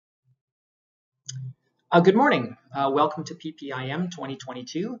Good morning. Welcome to PPIM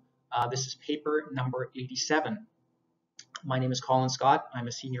 2022. This is paper number 87. My name is Colin Scott. I'm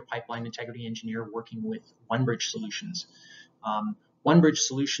a senior pipeline integrity engineer working with OneBridge Solutions. OneBridge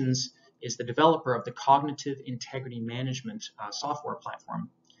Solutions is the developer of the cognitive integrity management software platform.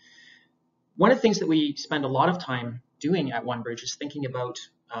 One of the things that we spend a lot of time doing at OneBridge is thinking about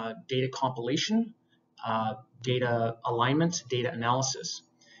data compilation, data alignment, data analysis.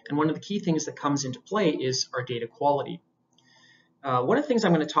 And one of the key things that comes into play is our data quality. One of the things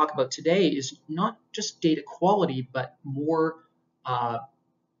I'm going to talk about today is not just data quality, but more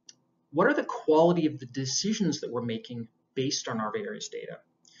what are the quality of the decisions that we're making based on our various data.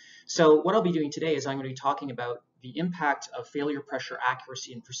 So what I'll be doing today is I'm going to be talking about the impact of failure pressure,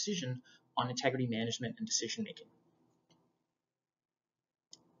 accuracy, and precision on integrity management and decision making.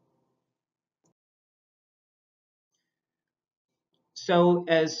 So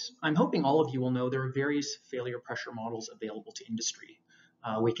as I'm hoping all of you will know, there are various failure pressure models available to industry.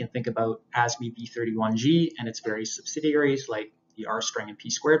 We can think about ASME B31G and its various subsidiaries like the R-string and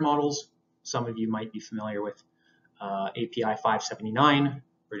P-squared models. Some of you might be familiar with API 579,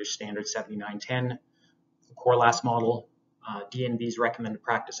 British Standard 7910, the CORLAS model, DNV's recommended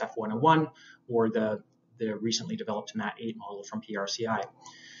practice F101, or the recently developed MAT8 model from PRCI.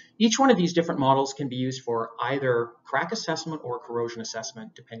 Each one of these different models can be used for either crack assessment or corrosion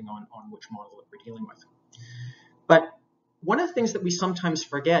assessment, depending on which model that we're dealing with. But one of the things that we sometimes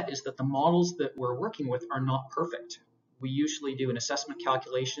forget is that the models that we're working with are not perfect. We usually do an assessment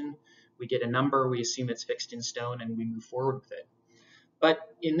calculation, we get a number, we assume it's fixed in stone, and we move forward with it. But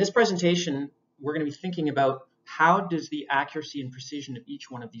in this presentation, we're going to be thinking about how does the accuracy and precision of each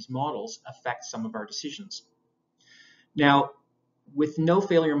one of these models affect some of our decisions. Now, with no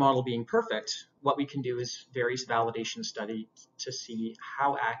failure model being perfect, what we can do is various validation studies to see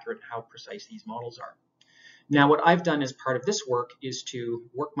how accurate, how precise these models are. Now, what I've done as part of this work is to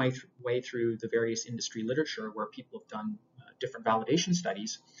work my way through the various industry literature where people have done different validation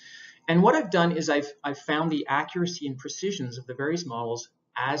studies. And what I've done is I've found the accuracy and precisions of the various models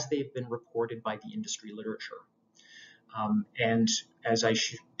as they've been reported by the industry literature. And as I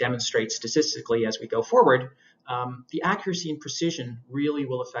should demonstrate statistically as we go forward, the accuracy and precision really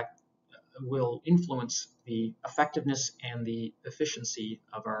will influence the effectiveness and the efficiency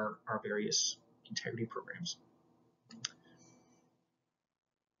of our various integrity programs.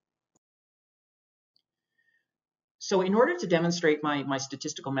 So in order to demonstrate my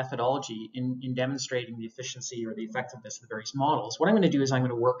statistical methodology in demonstrating the efficiency or the effectiveness of the various models, what I'm going to do is I'm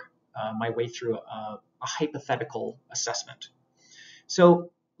going to work my way through a hypothetical assessment.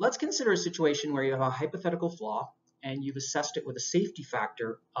 So let's consider a situation where you have a hypothetical flaw and you've assessed it with a safety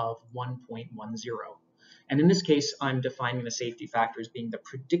factor of 1.10. And in this case, I'm defining the safety factor as being the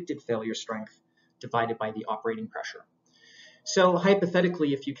predicted failure strength divided by the operating pressure. So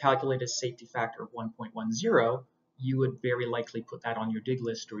hypothetically, if you calculate a safety factor of 1.10, you would very likely put that on your dig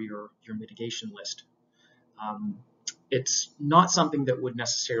list or your mitigation list. It's not something that would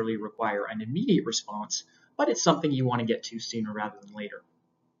necessarily require an immediate response, but it's something you want to get to sooner rather than later.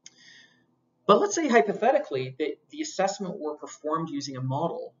 But let's say hypothetically that the assessment were performed using a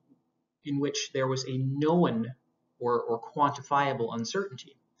model in which there was a known or quantifiable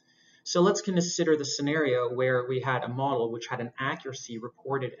uncertainty. So let's consider the scenario where we had a model which had an accuracy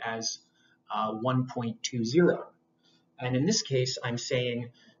reported as 1.20. And in this case, I'm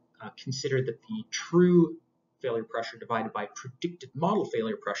saying consider that the true failure pressure divided by predicted model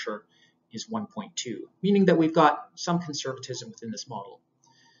failure pressure is 1.2, meaning that we've got some conservatism within this model.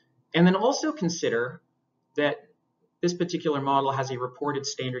 And then also consider that this particular model has a reported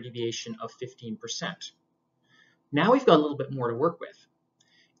standard deviation of 15%. Now we've got a little bit more to work with.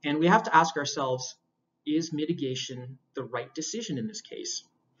 And we have to ask ourselves, is mitigation the right decision in this case?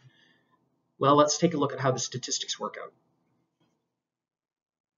 Well, let's take a look at how the statistics work out.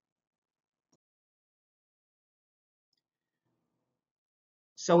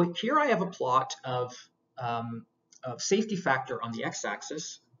 So here I have a plot of safety factor on the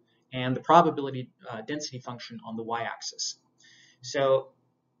x-axis and the probability density function on the y-axis. So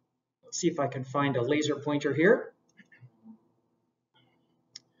let's see if I can find a laser pointer here.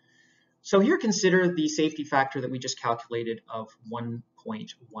 So here consider the safety factor that we just calculated of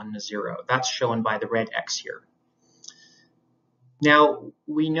 1.10. That's shown by the red X here. Now,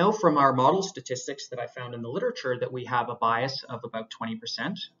 we know from our model statistics that I found in the literature that we have a bias of about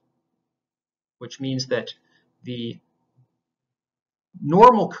 20%, which means that the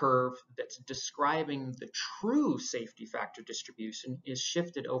normal curve that's describing the true safety factor distribution is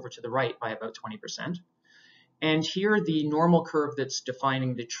shifted over to the right by about 20%. And here the normal curve that's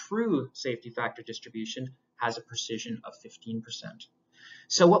defining the true safety factor distribution has a precision of 15%.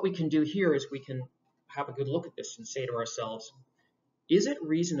 So what we can do here is we can have a good look at this and say to ourselves, is it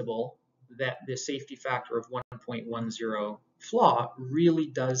reasonable that the safety factor of 1.10 flaw really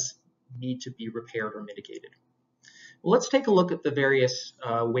does need to be repaired or mitigated? Well, let's take a look at the various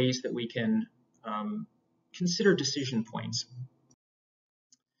ways that we can consider decision points.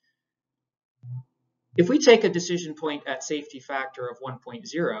 If we take a decision point at safety factor of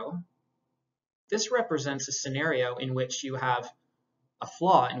 1.0, this represents a scenario in which you have a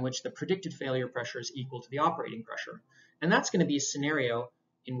flaw in which the predicted failure pressure is equal to the operating pressure. And that's going to be a scenario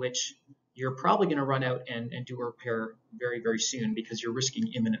in which you're probably going to run out and do a repair very, very soon because you're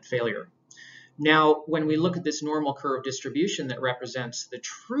risking imminent failure. Now, when we look at this normal curve distribution that represents the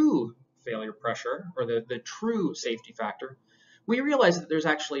true failure pressure or the true safety factor, we realize that there's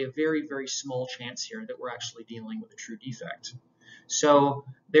actually a very, very small chance here that we're actually dealing with a true defect. So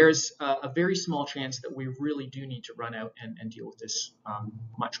there's a very small chance that we really do need to run out and deal with this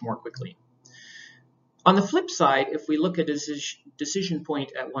much more quickly. On the flip side, if we look at a decision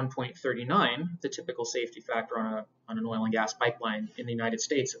point at 1.39, the typical safety factor on an oil and gas pipeline in the United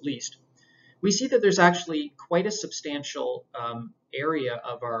States at least, we see that there's actually quite a substantial area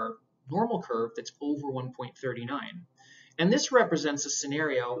of our normal curve that's over 1.39. And this represents a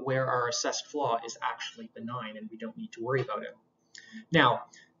scenario where our assessed flaw is actually benign and we don't need to worry about it. Now,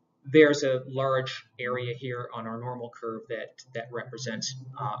 there's a large area here on our normal curve that represents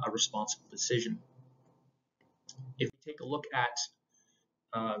a responsible decision. If we take a look at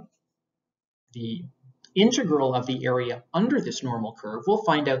the integral of the area under this normal curve, we'll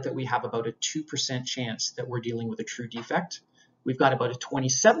find out that we have about a 2% chance that we're dealing with a true defect. We've got about a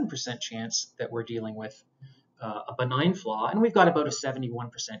 27% chance that we're dealing with a benign flaw, and we've got about a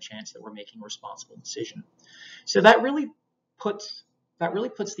 71% chance that we're making a responsible decision. So that really puts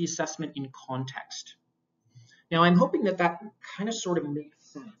the assessment in context. Now, I'm hoping that kind of sort of makes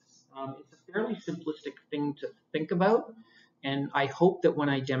sense. It's a fairly simplistic thing to think about, and I hope that when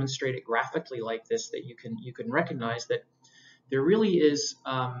I demonstrate it graphically like this, that you can recognize that there really is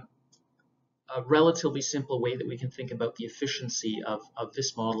a relatively simple way that we can think about the efficiency of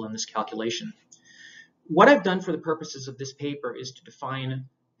this model and this calculation. What I've done for the purposes of this paper is to define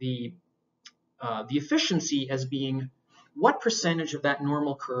the efficiency as being what percentage of that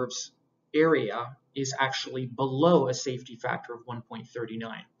normal curve's area is actually below a safety factor of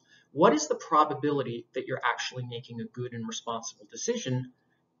 1.39. What is the probability that you're actually making a good and responsible decision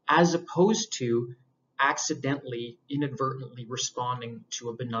as opposed to accidentally, inadvertently responding to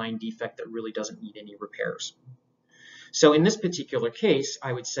a benign defect that really doesn't need any repairs? So in this particular case,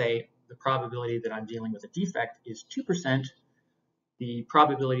 I would say the probability that I'm dealing with a defect is 2%. The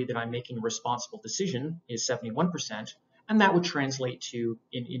probability that I'm making a responsible decision is 71%. And that would translate to,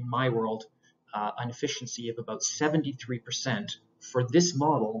 in my world, an efficiency of about 73% for this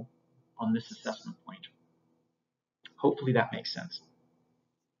model on this assessment point. Hopefully that makes sense.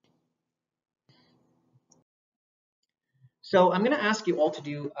 So I'm going to ask you all to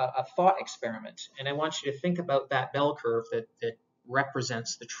do a thought experiment, and I want you to think about that bell curve that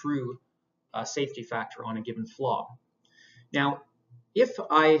represents the true safety factor on a given flaw. Now, if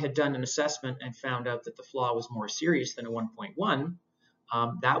I had done an assessment and found out that the flaw was more serious than a 1.1,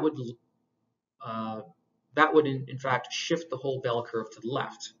 that would in fact shift the whole bell curve to the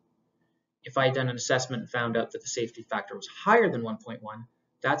left. If I had done an assessment and found out that the safety factor was higher than 1.1,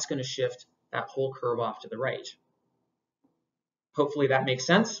 that's going to shift that whole curve off to the right. Hopefully that makes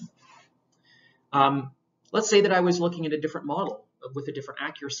sense. Let's say that I was looking at a different model with a different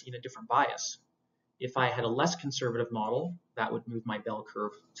accuracy and a different bias. If I had a less conservative model, that would move my bell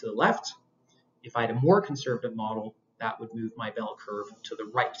curve to the left. If I had a more conservative model, that would move my bell curve to the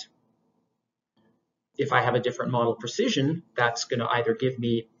right. If I have a different model precision, that's going to either give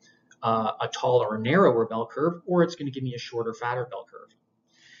me a taller or narrower bell curve, or it's going to give me a shorter, fatter bell curve.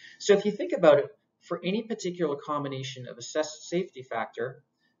 So if you think about it, for any particular combination of assessed safety factor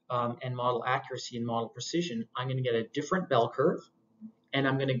and model accuracy and model precision, I'm going to get a different bell curve, and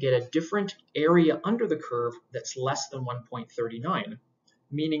I'm going to get a different area under the curve that's less than 1.39,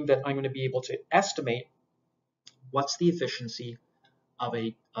 meaning that I'm going to be able to estimate what's the efficiency of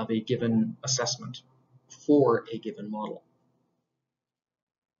a given assessment for a given model.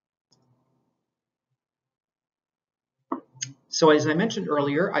 So as I mentioned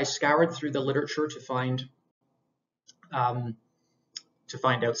earlier, I scoured through the literature to find out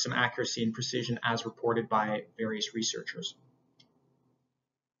some accuracy and precision as reported by various researchers.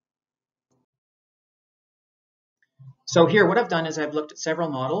 So here, what I've done is I've looked at several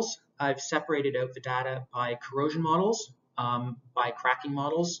models I've separated out the data by corrosion models, by cracking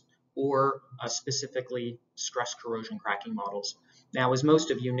models, or specifically stress corrosion cracking models. Now, as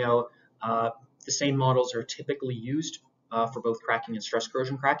most of you know, the same models are typically used for both cracking and stress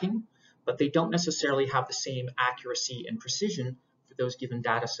corrosion cracking, but they don't necessarily have the same accuracy and precision for those given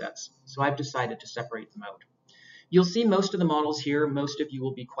data sets. So I've decided to separate them out. You'll see most of the models here, most of you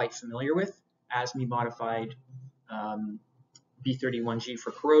will be quite familiar with, ASME modified B31G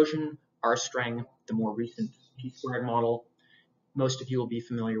for corrosion, R-Streng, the more recent P-squared model. Most of you will be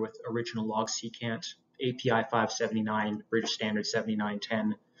familiar with original log secant, API 579, British Standard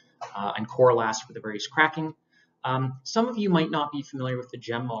 7910, and Corelast for the various cracking. Some of you might not be familiar with the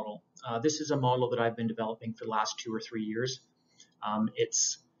GEM model. This is a model that I've been developing for the last 2 or 3 years.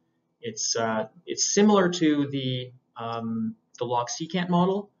 It's similar to the log secant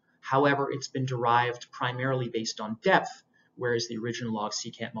model. However, it's been derived primarily based on depth, whereas the original log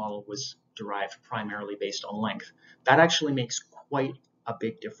secant model was derived primarily based on length. That actually makes quite a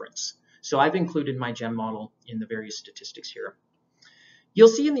big difference. So I've included my GEM model in the various statistics here. You'll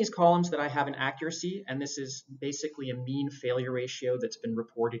see in these columns that I have an accuracy, and this is basically a mean failure ratio that's been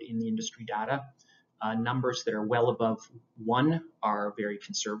reported in the industry data. Numbers that are well above 1 are very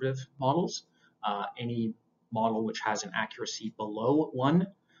conservative models. Any model which has an accuracy below 1,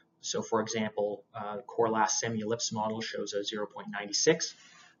 so for example, Corelast semi-ellipse model shows a 0.96.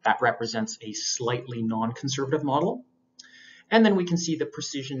 That represents a slightly non-conservative model. And then we can see the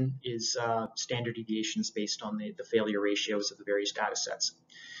precision is standard deviations based on the failure ratios of the various data sets.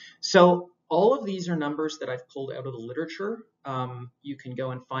 So all of these are numbers that I've pulled out of the literature. You can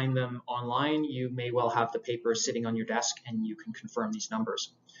go and find them online. You may well have the paper sitting on your desk and you can confirm these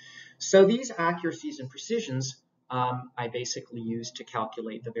numbers. So these accuracies and precisions I basically use to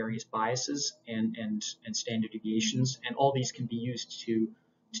calculate the various biases and standard deviations, and all these can be used to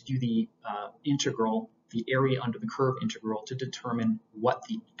do the integral, the area under the curve integral, to determine what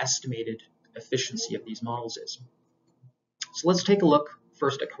the estimated efficiency of these models is. So let's take a look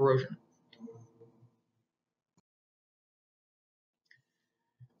first at corrosion.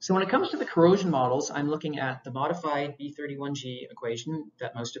 So when it comes to the corrosion models, I'm looking at the modified B31G equation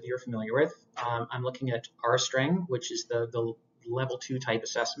that most of you are familiar with. I'm looking at R-Streng, which is the level 2 type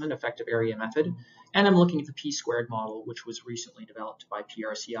assessment, effective area method. And I'm looking at the P-squared model, which was recently developed by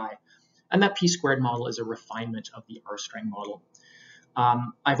PRCI. And that P-squared model is a refinement of the R-Streng model.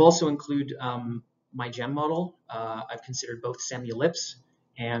 I've also included my GEM model. I've considered both semi-ellipse,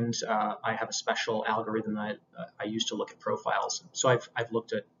 and I have a special algorithm that I use to look at profiles. So I've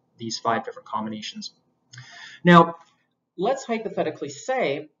looked at these 5 different combinations. Now, let's hypothetically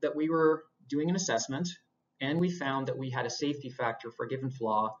say that we were doing an assessment and we found that we had a safety factor for a given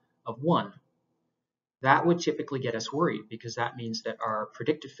flaw of 1. That would typically get us worried, because that means that our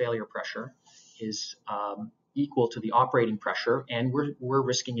predicted failure pressure is equal to the operating pressure, and we're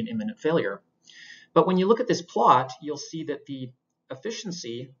risking an imminent failure. But when you look at this plot, you'll see that the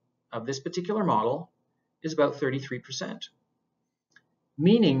efficiency of this particular model is about 33%.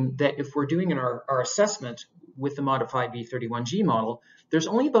 Meaning that if we're doing our assessment with the modified B31G model, there's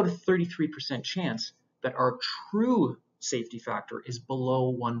only about a 33% chance that our true safety factor is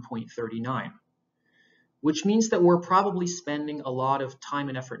below 1.39, which means that we're probably spending a lot of time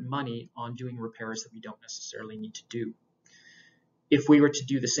and effort and money on doing repairs that we don't necessarily need to do. If we were to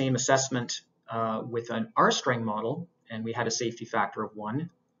do the same assessment with an R-Streng model, and we had a safety factor of 1,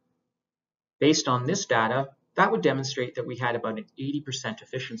 based on this data, that would demonstrate that we had about an 80%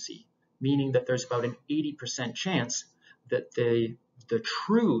 efficiency, meaning that there's about an 80% chance that the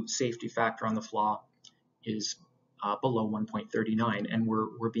true safety factor on the flaw is below 1.39, and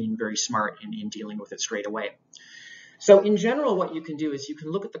we're being very smart in dealing with it straight away. So in general, what you can do is you can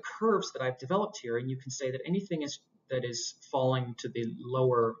look at the curves that I've developed here, and you can say that anything that is falling to the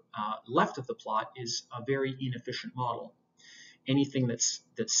lower left of the plot is a very inefficient model. Anything that's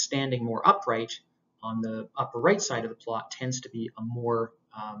standing more upright on the upper right side of the plot tends to be a more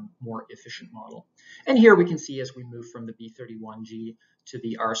efficient model. And here we can see, as we move from the B31G to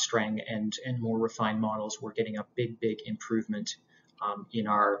the R-Streng and more refined models, we're getting a big improvement in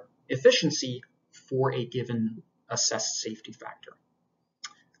our efficiency for a given assessed safety factor.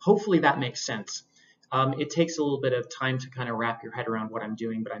 Hopefully that makes sense. It takes a little bit of time to kind of wrap your head around what I'm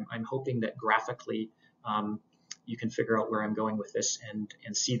doing, but I'm hoping that graphically you can figure out where I'm going with this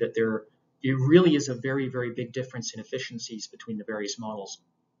and see that there really is a very big difference in efficiencies between the various models.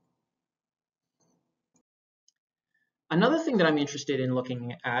 Another thing that I'm interested in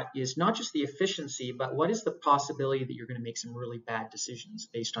looking at is not just the efficiency, but what is the possibility that you're going to make some really bad decisions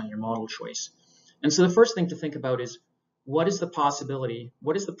based on your model choice. And so the first thing to think about is, what is the possibility,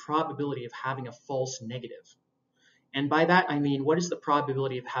 what is the probability of having a false negative? And by that, I mean, what is the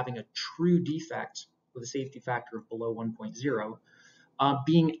probability of having a true defect with a safety factor of below 1.0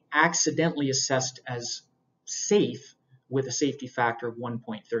 being accidentally assessed as safe with a safety factor of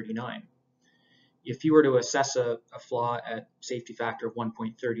 1.39? If you were to assess a flaw at safety factor of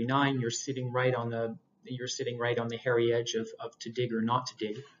 1.39, you're sitting right on the hairy edge of to dig or not to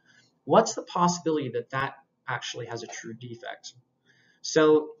dig. What's the possibility that that actually has a true defect?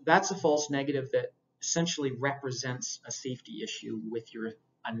 So that's a false negative that essentially represents a safety issue with your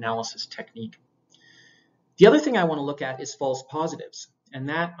analysis technique. The other thing I want to look at is false positives, and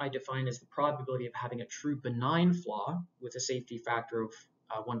that I define as the probability of having a true benign flaw with a safety factor of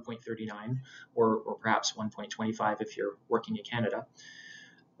 1.39 or perhaps 1.25 if you're working in Canada.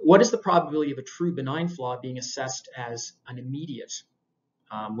 What is the probability of a true benign flaw being assessed as an immediate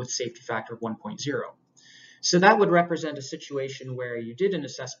with safety factor of 1.0? So that would represent a situation where you did an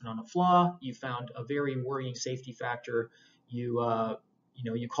assessment on a flaw, you found a very worrying safety factor, you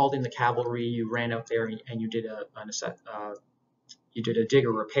called in the cavalry, you ran out there and you did a dig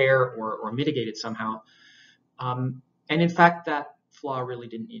or repair or mitigate it somehow. And in fact, that flaw really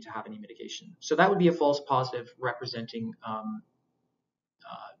didn't need to have any mitigation. So that would be a false positive representing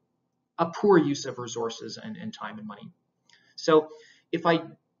a poor use of resources and time and money. So if I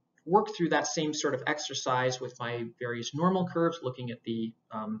work through that same sort of exercise with my various normal curves, looking at the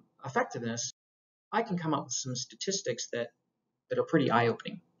effectiveness, I can come up with some statistics that are pretty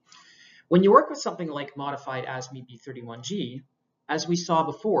eye-opening. When you work with something like modified ASME B31G, as we saw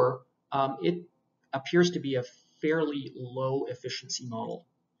before, it appears to be a fairly low efficiency model.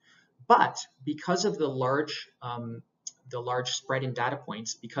 But because of the large spread in data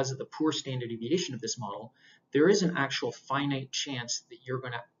points, because of the poor standard deviation of this model, there is an actual finite chance that you're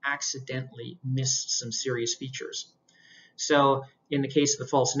going to accidentally miss some serious features. So in the case of the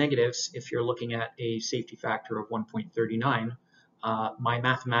false negatives, if you're looking at a safety factor of 1.39, my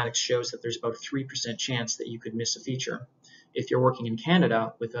mathematics shows that there's about a 3% chance that you could miss a feature. If you're working in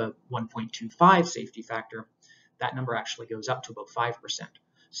Canada with a 1.25 safety factor, that number actually goes up to about 5%.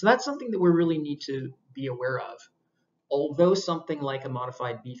 So that's something that we really need to be aware of. Although something like a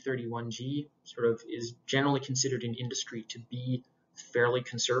modified B31G sort of is generally considered in industry to be fairly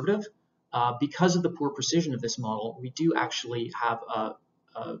conservative, because of the poor precision of this model, we do actually have a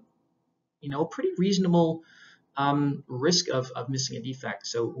pretty reasonable risk of missing a defect.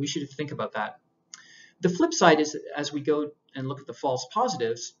 So we should think about that. The flip side is, as we go and look at the false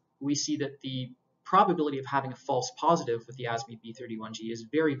positives, we see that the probability of having a false positive with the ASME B31G is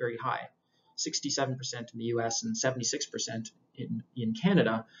very, very high. 67% in the US and 76% in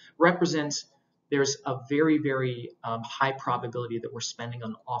Canada represents there's a very, very high probability that we're spending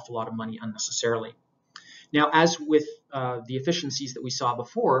an awful lot of money unnecessarily. Now, as with the efficiencies that we saw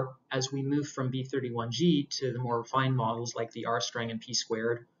before, as we move from B31G to the more refined models like the R-string and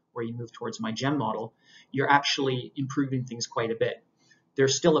P-squared, where you move towards my GEM model, you're actually improving things quite a bit.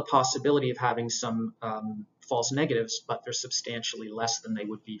 There's still a possibility of having some false negatives, but they're substantially less than they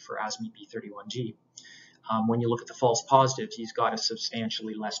would be for ASME B31G. When you look at the false positives, you've got a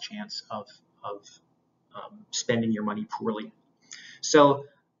substantially less chance of spending your money poorly. So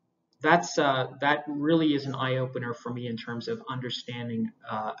that really is an eye-opener for me in terms of understanding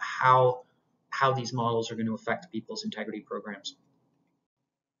how these models are going to affect people's integrity programs.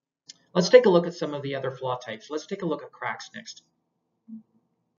 Let's take a look at some of the other flaw types. Let's take a look at cracks next.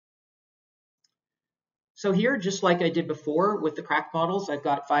 So here, just like I did before with the crack models, I've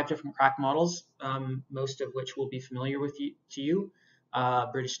got 5 different crack models, most of which will be familiar to you.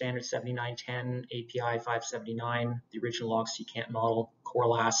 British Standard 7910, API 579, the original log secant model,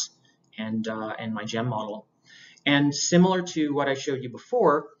 Corlas, and my GEM model. And similar to what I showed you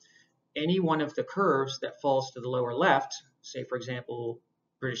before, any one of the curves that falls to the lower left, say for example,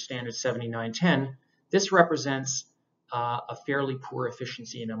 British Standard 7910, this represents a fairly poor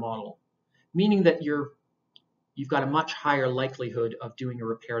efficiency in a model, meaning that you've got a much higher likelihood of doing a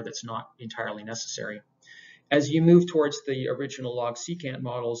repair that's not entirely necessary. As you move towards the original log secant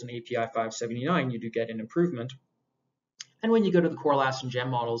models and API 579, you do get an improvement. And when you go to the Corlas and GEM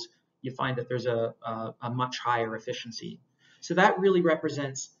models, you find that there's a much higher efficiency. So that really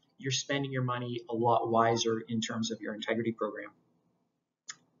represents you're spending your money a lot wiser in terms of your integrity program.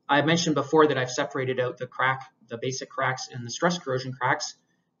 I mentioned before that I've separated out the basic cracks and the stress corrosion cracks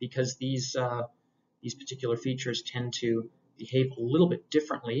because these particular features tend to behave a little bit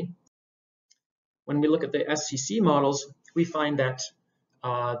differently. When we look at the SCC models, we find that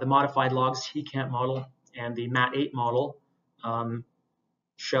the modified log secant model and the MAT8 model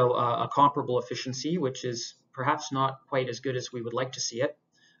show a comparable efficiency, which is perhaps not quite as good as we would like to see it.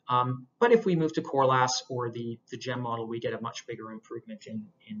 But if we move to Corlas or the GEM model, we get a much bigger improvement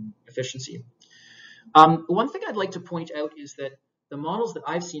in efficiency. One thing I'd like to point out is that the models that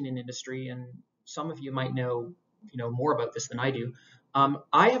I've seen in industry, and some of you might know more about this than I do,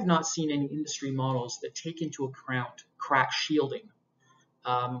 I have not seen any industry models that take into account crack shielding.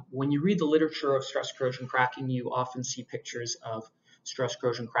 When you read the literature of stress corrosion cracking, you often see pictures of stress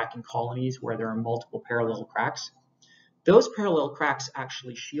corrosion cracking colonies where there are multiple parallel cracks. Those parallel cracks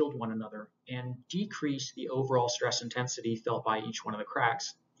actually shield one another and decrease the overall stress intensity felt by each one of the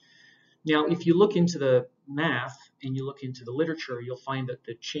cracks. Now, if you look into the math and you look into the literature, you'll find that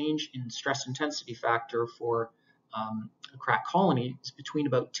the change in stress intensity factor for a crack colony is between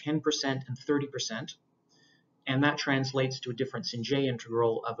about 10% and 30%. And that translates to a difference in J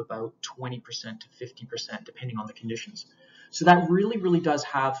integral of about 20% to 50%, depending on the conditions. So that really does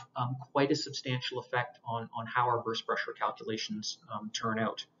have quite a substantial effect on how our burst pressure calculations turn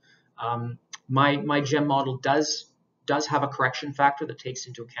out. My GEM model does have a correction factor that takes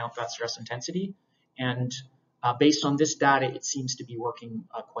into account that stress intensity. And based on this data, it seems to be working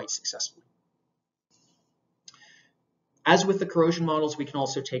quite successfully. As with the corrosion models, we can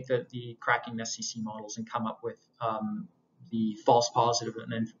also take the cracking SCC models and come up with the false positive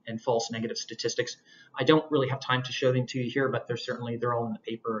and false negative statistics. I don't really have time to show them to you here, but they're all in the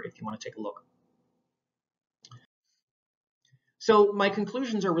paper if you want to take a look. So my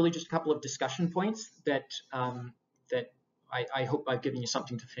conclusions are really just a couple of discussion points that I hope I've given you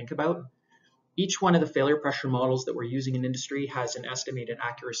something to think about. Each one of the failure pressure models that we're using in industry has an estimated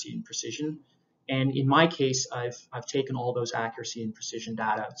accuracy and precision. And in my case, I've taken all those accuracy and precision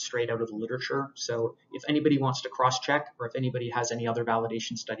data straight out of the literature. So if anybody wants to cross-check, or if anybody has any other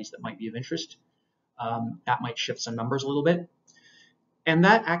validation studies that might be of interest, that might shift some numbers a little bit. And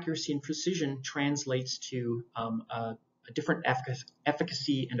that accuracy and precision translates to a different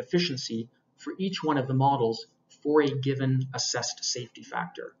efficacy and efficiency for each one of the models for a given assessed safety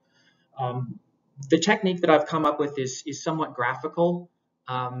factor. The technique that I've come up with is somewhat graphical.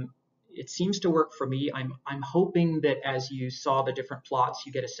 It seems to work for me. I'm hoping that as you saw the different plots,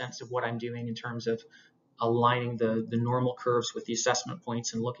 you get a sense of what I'm doing in terms of aligning the normal curves with the assessment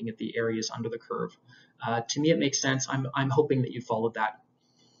points and looking at the areas under the curve. To me, it makes sense. I'm hoping that you followed that.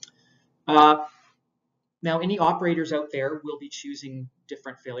 Now, any operators out there will be choosing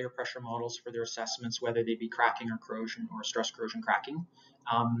different failure pressure models for their assessments, whether they be cracking or corrosion or stress corrosion cracking.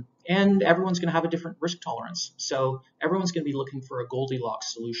 And everyone's going to have a different risk tolerance. So everyone's going to be looking for a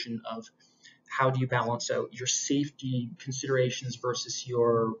Goldilocks solution of how do you balance out your safety considerations versus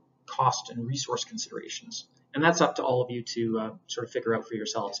your cost and resource considerations. And that's up to all of you to sort of figure out for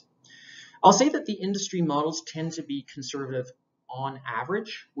yourselves. I'll say that the industry models tend to be conservative on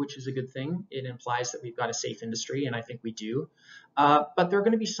average, which is a good thing. It implies that we've got a safe industry, and I think we do. But there are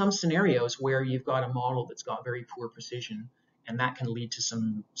going to be some scenarios where you've got a model that's got very poor precision, and that can lead to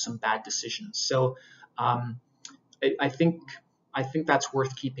some bad decisions. So I think that's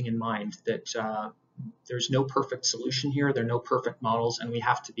worth keeping in mind, that there's no perfect solution here. There are no perfect models, and we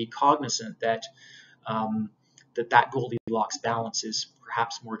have to be cognizant that that Goldilocks balance is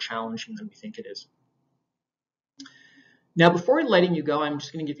perhaps more challenging than we think it is. Now, before letting you go, I'm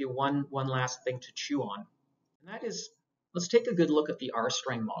just going to give you one last thing to chew on, and that is, let's take a good look at the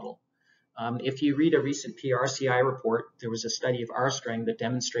R-string model. If you read a recent PRCI report, there was a study of R-string that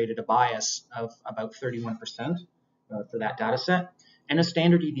demonstrated a bias of about 31% for that data set, and a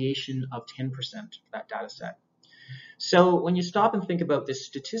standard deviation of 10% for that data set. So when you stop and think about this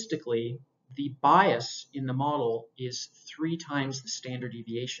statistically, the bias in the model is 3 times the standard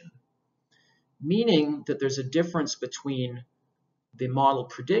deviation, meaning that there's a difference between the model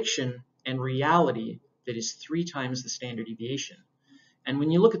prediction and reality that is 3 times the standard deviation. And when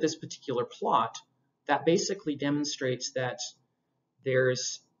you look at this particular plot, that basically demonstrates that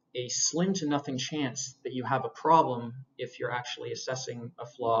there's a slim to nothing chance that you have a problem if you're actually assessing a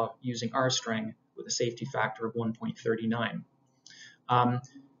flaw using R-string with a safety factor of 1.39.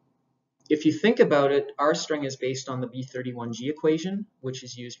 If you think about it, R-string is based on the B31G equation, which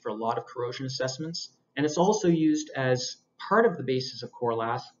is used for a lot of corrosion assessments, and it's also used as part of the basis of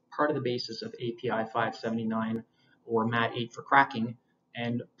Corlas, part of the basis of API 579 or MAT 8 for cracking,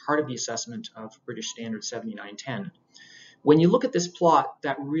 and part of the assessment of British Standard 7910. When you look at this plot,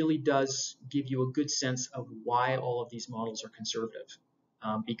 that really does give you a good sense of why all of these models are conservative,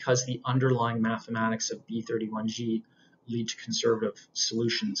 because the underlying mathematics of B31G lead to conservative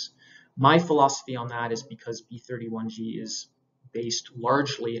solutions. My philosophy on that is because B31G is based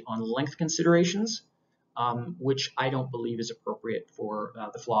largely on length considerations, which I don't believe is appropriate for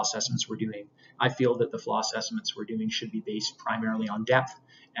the flaw assessments we're doing. I feel that the flaw assessments we're doing should be based primarily on depth,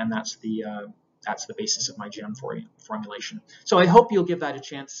 and that's the basis of my GEM formulation. So I hope you'll give that a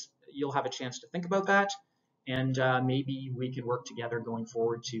chance. You'll have a chance to think about that, and maybe we can work together going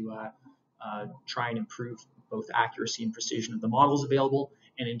forward to try and improve both accuracy and precision of the models available,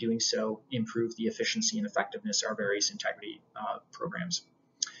 and in doing so, improve the efficiency and effectiveness of our various integrity programs.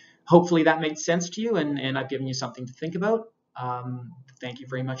 Hopefully that made sense to you, and I've given you something to think about. Thank you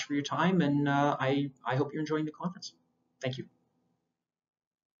very much for your time, and I hope you're enjoying the conference. Thank you.